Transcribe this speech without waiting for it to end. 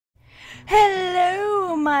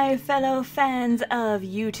my fellow fans of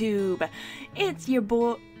YouTube. It's your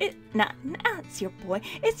boy, it's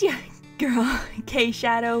your girl,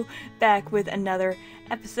 K-Shadow, back with another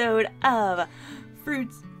episode of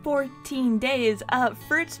 14 Days of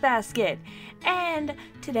Fruits Basket. And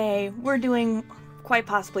today we're doing quite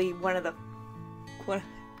possibly one of the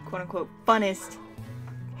quote-unquote funnest,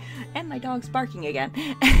 and my dog's barking again,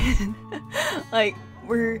 like,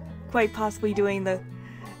 we're quite possibly doing the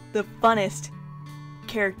funnest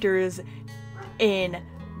characters in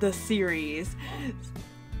the series,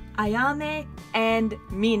 Ayame and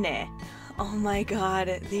Mine. Oh my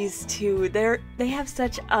god, these two, they have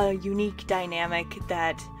such a unique dynamic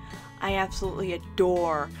that I absolutely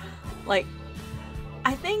adore. Like,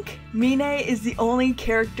 I think Mine is the only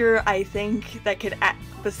character I think that could act,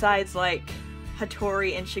 besides like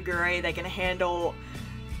Hattori and Shigure, that can handle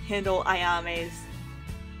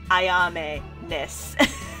Ayame-ness.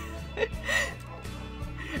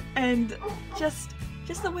 And just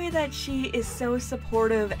the way that she is so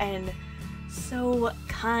supportive and so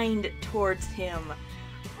kind towards him.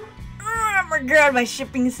 Oh my god, my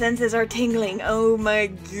shipping senses are tingling. Oh my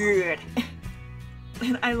god.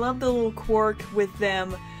 And I love the little quirk with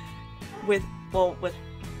them, with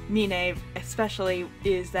Mine especially,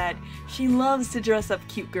 is that she loves to dress up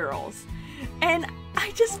cute girls. And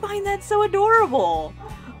I just find that so adorable.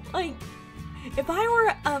 Like, if I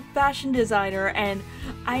were a fashion designer and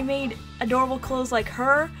I made adorable clothes like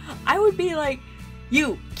her, I would be like,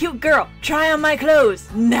 "You, cute girl, try on my clothes,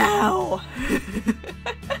 now!"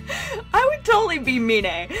 I would totally be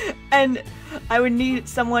Mine, and I would need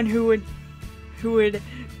someone who would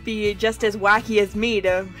be just as wacky as me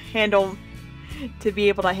to be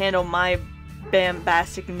able to handle my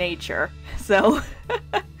bombastic nature. So,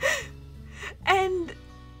 and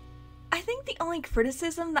I think the only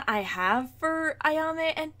criticism that I have for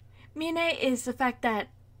Ayame and Mine is the fact that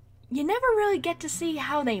you never really get to see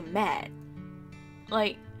how they met.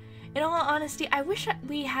 Like, in all honesty, I wish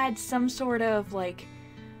we had some sort of, like,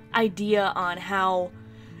 idea on how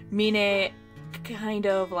Mine kind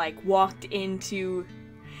of, like, walked into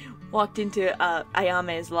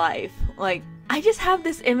Ayame's life. Like, I just have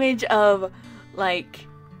this image of, like,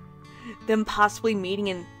 them possibly meeting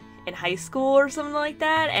in high school or something like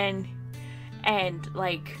that, and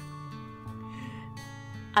like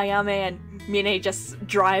Ayame and Mine just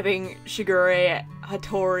driving Shigure,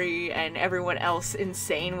 Hattori, and everyone else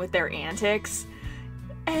insane with their antics.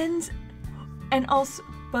 And also,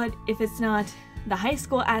 but if it's not the high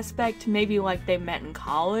school aspect, maybe like they met in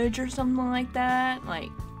college or something like that.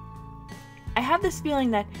 Like, I have this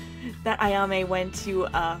feeling that Ayame went to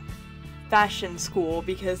a fashion school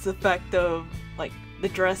because the fact of, like, the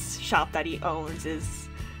dress shop that he owns is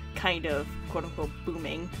kind of quote-unquote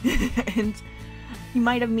booming. And he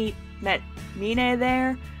might have met Mine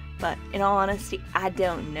there, but in all honesty, I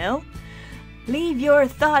don't know. Leave your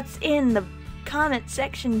thoughts in the comment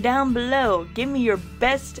section down below. Give me your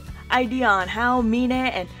best idea on how Mine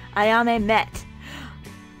and Ayame met.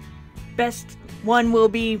 Best one will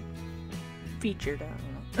be featured, I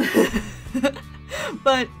don't know.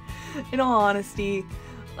 But in all honesty,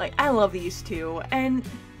 like, I love these two, and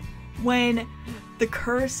when the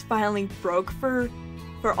curse finally broke for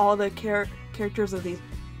all the characters of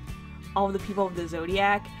all of the people of the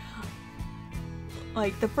Zodiac,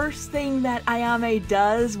 like, the first thing that Ayame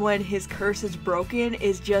does when his curse is broken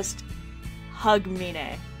is just hug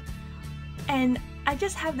Mine. And I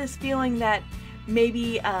just have this feeling that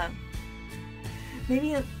maybe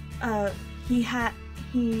he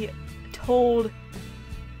told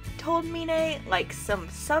Mine, like,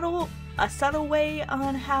 a subtle way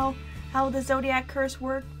on how the Zodiac curse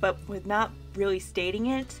worked, but with not really stating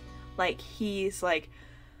it. Like, he's like,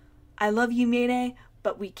 "I love you, Mine,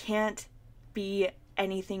 but we can't be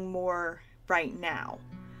anything more right now."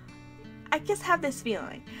 I just have this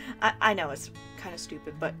feeling. I know it's kind of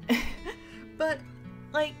stupid, but but,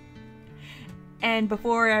 like, and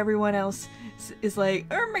before everyone else is like,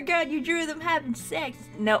 "Oh my god, you drew them having sex."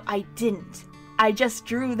 No, I didn't. I just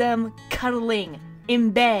drew them cuddling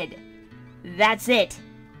in bed. That's it.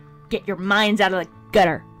 Get your minds out of the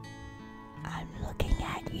gutter. I'm looking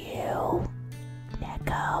at you,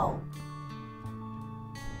 Neko.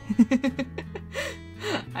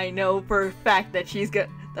 I know for a fact that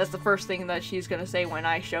that's the first thing that she's gonna say when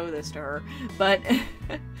I show this to her. But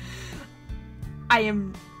I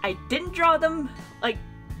didn't draw them, like,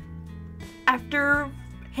 after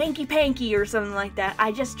hanky panky or something like that.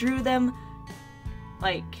 I just drew them,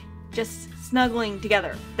 like, just snuggling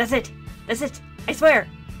together. That's it. That's it. I swear.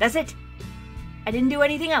 That's it. I didn't do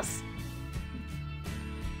anything else.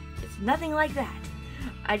 It's nothing like that.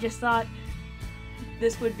 I just thought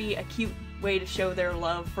this would be a cute way to show their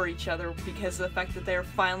love for each other because of the fact that they're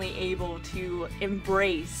finally able to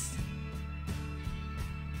embrace.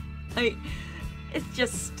 It's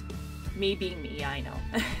just me being me, I know.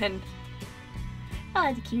 And oh,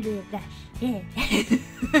 it's a cute little blush. Yeah.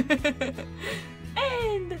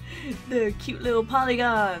 and the cute little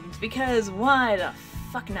polygons, because why the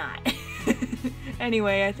fuck not?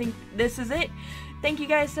 Anyway, I think this is it. Thank you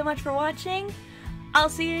guys so much for watching. I'll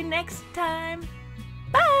see you next time.